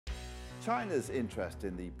China's interest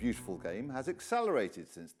in the beautiful game has accelerated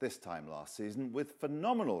since this time last season, with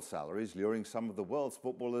phenomenal salaries luring some of the world's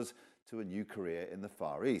footballers to a new career in the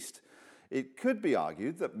Far East. It could be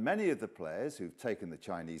argued that many of the players who've taken the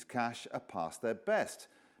Chinese cash are past their best.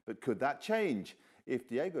 But could that change? If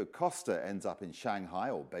Diego Costa ends up in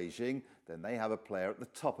Shanghai or Beijing, then they have a player at the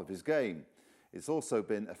top of his game. It's also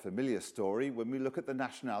been a familiar story when we look at the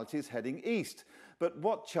nationalities heading east. But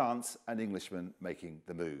what chance an Englishman making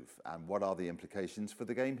the move? And what are the implications for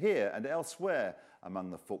the game here and elsewhere among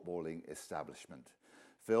the footballing establishment?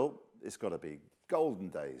 Phil, it's got to be golden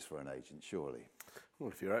days for an agent, surely.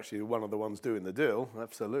 Well, if you're actually one of the ones doing the deal,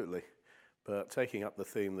 absolutely. But taking up the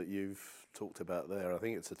theme that you've talked about there, I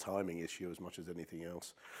think it's a timing issue as much as anything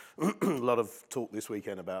else. A lot of talk this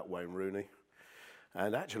weekend about Wayne Rooney.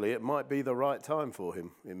 And actually, it might be the right time for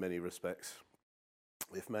him in many respects.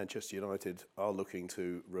 If Manchester United are looking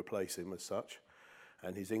to replace him as such,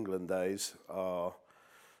 and his England days are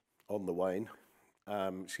on the wane,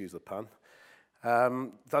 excuse the pun,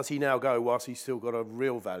 does he now go whilst he's still got a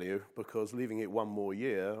real value? Because leaving it one more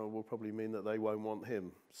year will probably mean that they won't want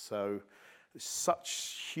him. So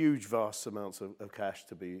such huge, vast amounts of cash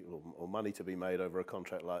to be, or money to be made over a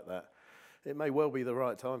contract like that, it may well be the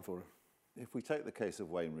right time for him. If we take the case of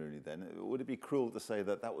Wayne Rooney then, would it be cruel to say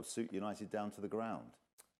that that would suit United down to the ground?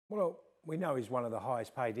 Well, we know he's one of the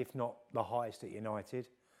highest paid, if not the highest at United.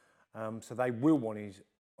 So they will want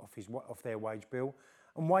off their wage bill.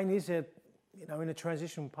 And Wayne is in a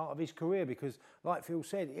transition part of his career because, like Phil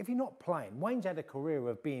said, if you're not playing, Wayne's had a career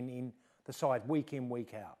of being in the side week in,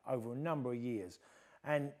 week out over a number of years.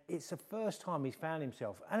 And it's the first time he's found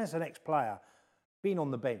himself, and as an ex-player, being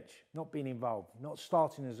on the bench, not being involved, not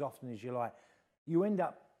starting as often as you like, you end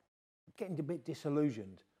up getting a bit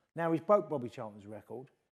disillusioned. Now, he's broke Bobby Charlton's record.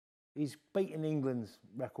 He's beaten England's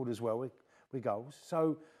record as well with goals.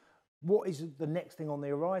 So what is the next thing on the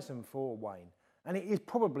horizon for Wayne? And it is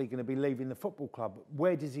probably going to be leaving the football club.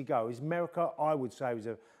 Where does he go? Is America, I would say, was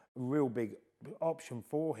a real big option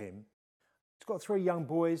for him. He's got 3 young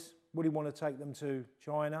boys. Would he want to take them to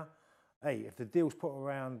China? Hey, if the deal's put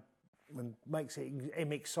around and makes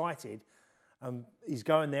him excited, he's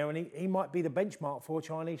going there and he might be the benchmark for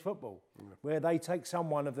Chinese football, where they take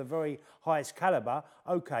someone of the very highest calibre,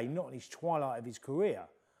 okay, not in his twilight of his career,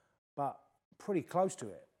 but pretty close to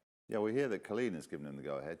it. Yeah, we hear that Colleen has given him the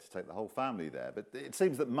go-ahead to take the whole family there, but it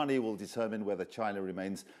seems that money will determine whether China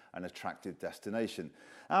remains an attractive destination.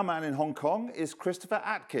 Our man in Hong Kong is Christopher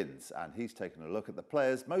Atkins, and he's taken a look at the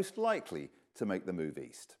players most likely to make the move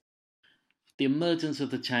east. The emergence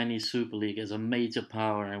of the Chinese Super League as a major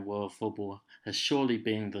power in world football has surely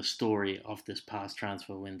been the story of this past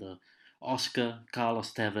transfer window. Oscar,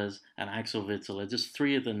 Carlos Tevez and Axel Witsel are just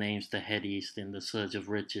 3 of the names to head east in the search of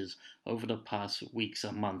riches over the past weeks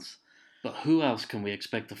and months. But who else can we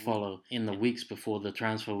expect to follow in the weeks before the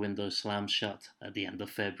transfer window slams shut at the end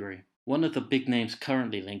of February? One of the big names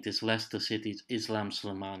currently linked is Leicester City's Islam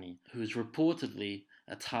Slimani, who is reportedly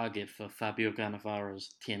a target for Fabio Cannavaro's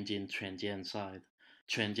Tianjin Quanjian side.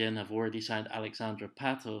 Quanjian have already signed Alexandre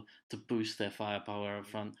Pato to boost their firepower up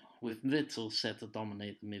front, with Witsel set to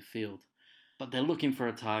dominate the midfield. But they're looking for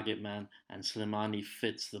a target man, and Slimani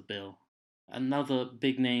fits the bill. Another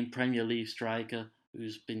big name Premier League striker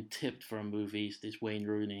who's been tipped for a move east is Wayne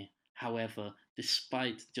Rooney. However,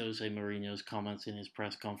 despite Jose Mourinho's comments in his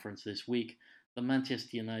press conference this week, the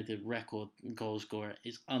Manchester United record goal scorer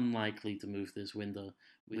is unlikely to move this window,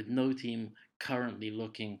 with no team currently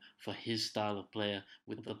looking for his style of player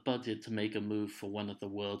with the budget to make a move for one of the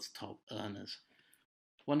world's top earners.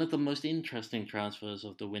 One of the most interesting transfers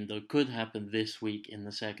of the window could happen this week in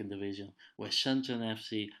the second division, where Shenzhen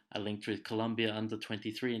FC are linked with Colombia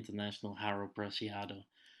under-23 international Harold Preciado.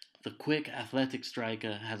 The quick, athletic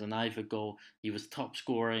striker has an eye for goal. He was top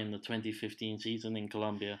scorer in the 2015 season in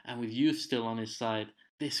Colombia, and with youth still on his side,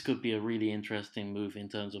 this could be a really interesting move in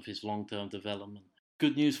terms of his long-term development.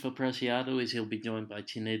 Good news for Preciado is he'll be joined by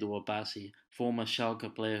Chinedu Obasi, former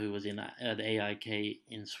Schalke player who was at AIK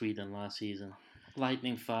in Sweden last season.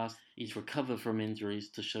 Lightning fast, he's recovered from injuries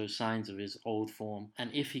to show signs of his old form,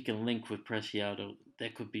 and if he can link with Preciado, there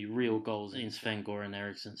could be real goals in Sven-Goran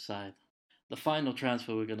Eriksson's side. The final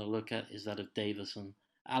transfer we're going to look at is that of Davison.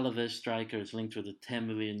 Alaves striker is linked with a €10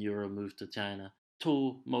 million move to China.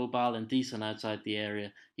 Tall, mobile and decent outside the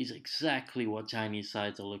area, he's exactly what Chinese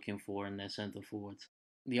sides are looking for in their centre forwards.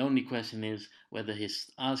 The only question is whether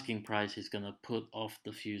his asking price is going to put off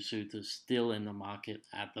the few suitors still in the market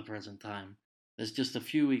at the present time. There's just a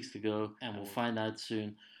few weeks to go, and we'll find out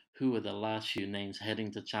soon who are the last few names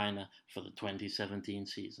heading to China for the 2017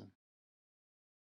 season.